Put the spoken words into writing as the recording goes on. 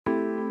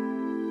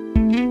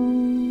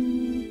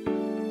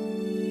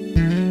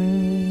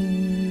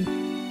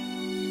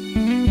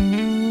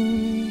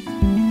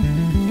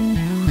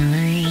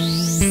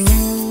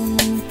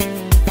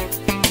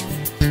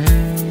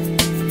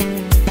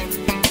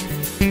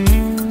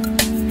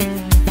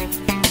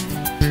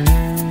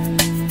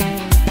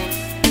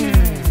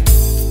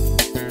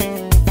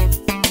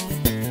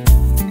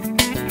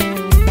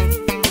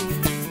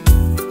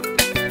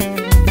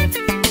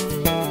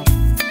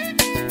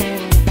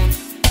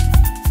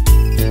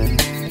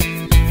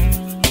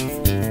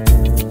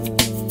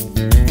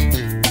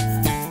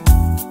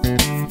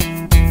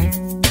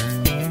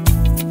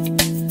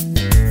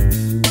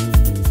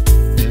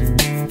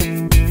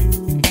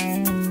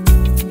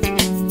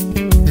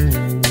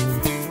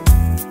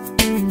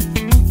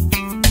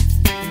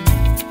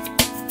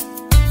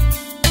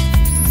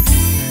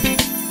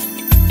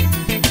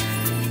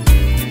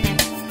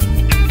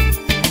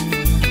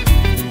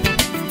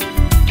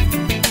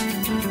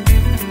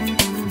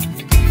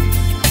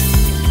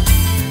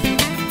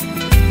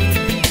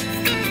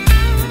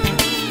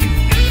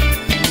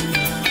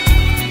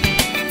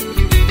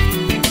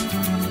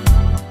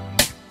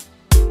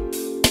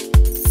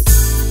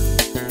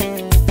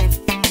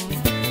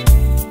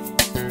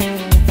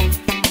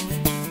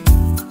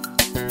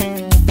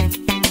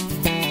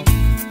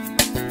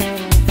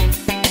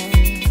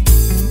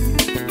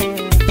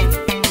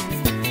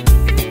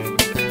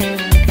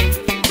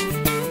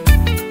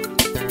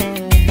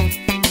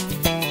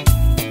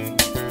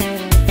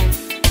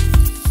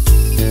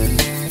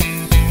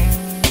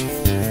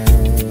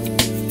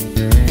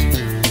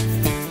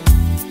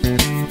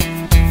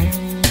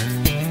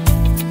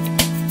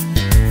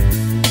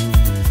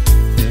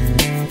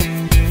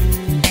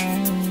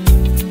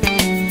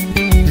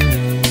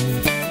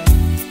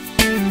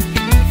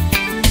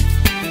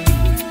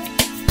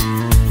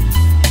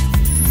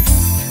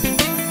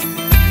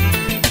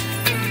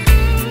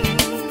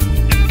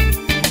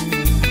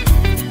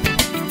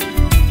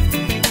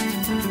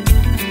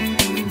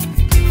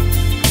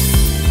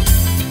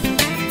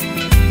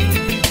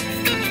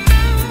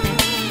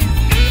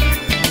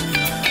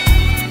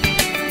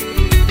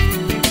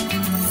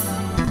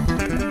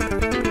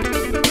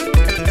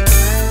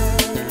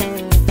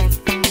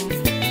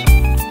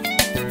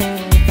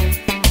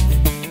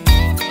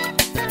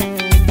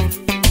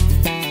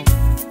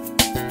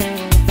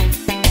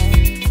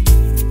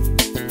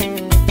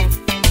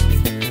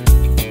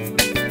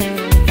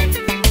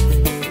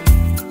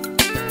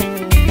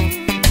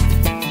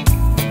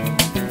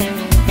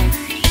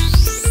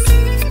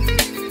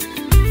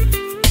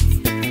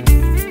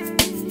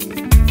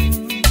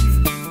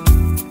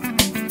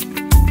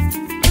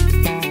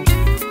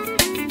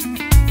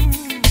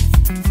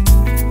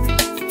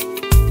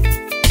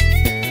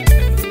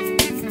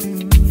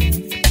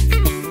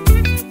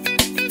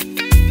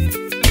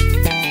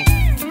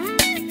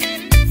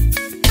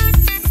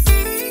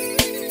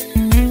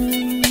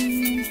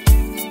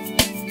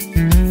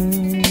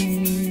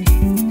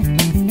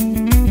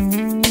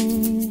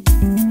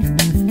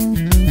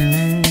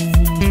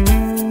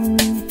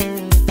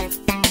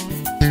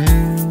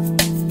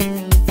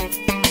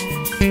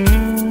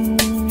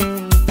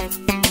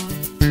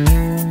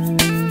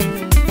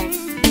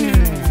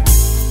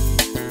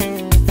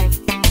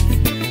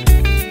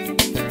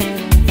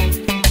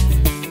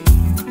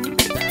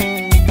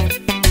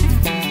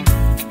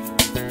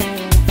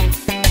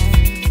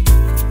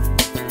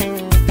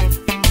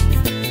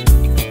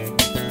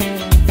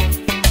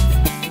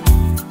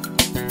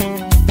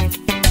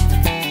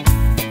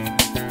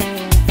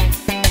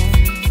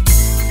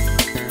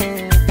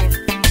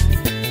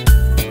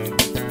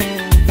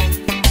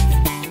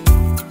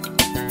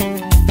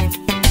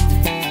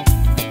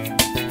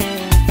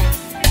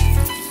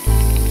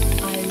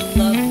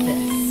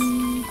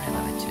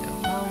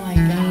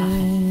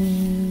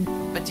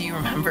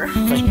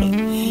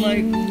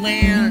Like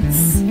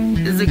Lance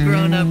is a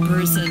grown-up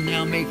person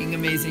now making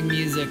amazing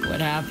music.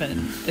 What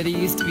happened? That he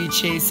used to be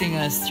chasing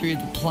us through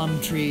the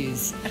plum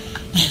trees.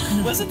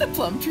 Was it the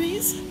plum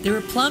trees? There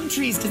were plum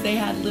trees because they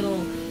had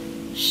little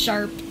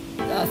sharp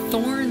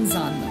thorns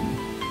on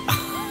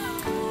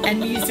them.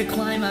 And we used to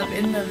climb up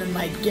in them and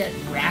like get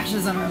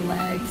rashes on our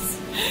legs.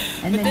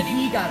 And then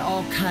he got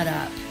all cut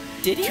up.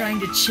 Did he? Trying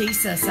to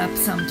chase us up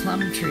some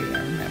plum tree, I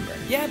remember.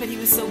 Yeah, but he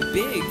was so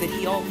big that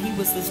he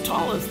was as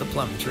tall as the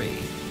plum tree.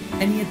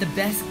 And he had the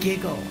best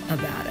giggle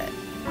about it.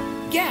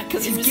 Yeah,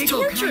 because he was His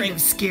giggle torturing. kind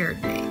of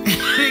scared me.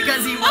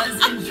 Because he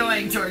was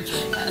enjoying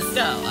torturing us.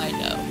 No, I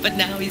know. But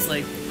now he's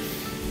like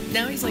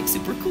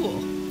super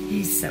cool.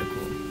 He's so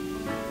cool.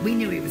 We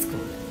knew he was cool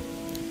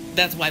then.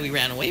 That's why we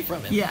ran away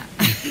from him. Yeah.